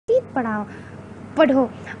पढ़ो।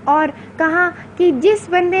 और कहा कि जिस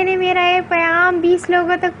बंदे ने मेरा ये पैगाम 20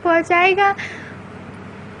 लोगों तक पहुंचाएगा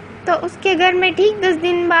तो उसके घर में ठीक 10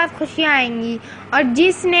 दिन बाद खुशियाँ आएंगी, और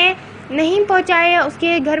जिसने नहीं पहुंचाया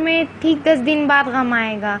उसके घर में ठीक 10 दिन बाद गम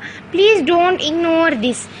आएगा। Please don't ignore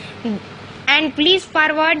this and please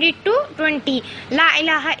forward it to 20। ला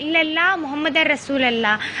इलाहा इल्लल्लाह मोहम्मद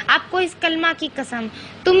रसूलुल्लाह। आपको इस कलमा की कसम,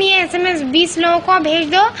 तुम ये SMS 20 लोगों को भेज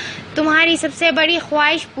दो, तुम्हारी सबसे बड़ी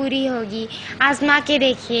ख्वाहिश पूरी होगी। आजमा के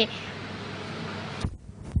देखिए।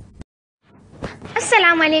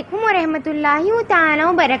 अस्सलाम वालेकुम वरहमतुल्लाहि तआला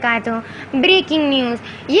वबरकातुहू। ब्रेकिंग न्यूज़,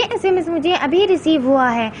 ये SMS मुझे अभी रिसीव हुआ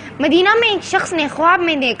है। मदीना में एक शख्स ने ख्वाब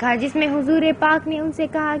में देखा जिसमें हुजूर पाक ने उनसे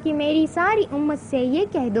कहा कि मेरी सारी उम्मत से ये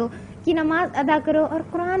कह दो कि नमाज अदा करो और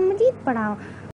कुरान मजीद पढ़ाओ।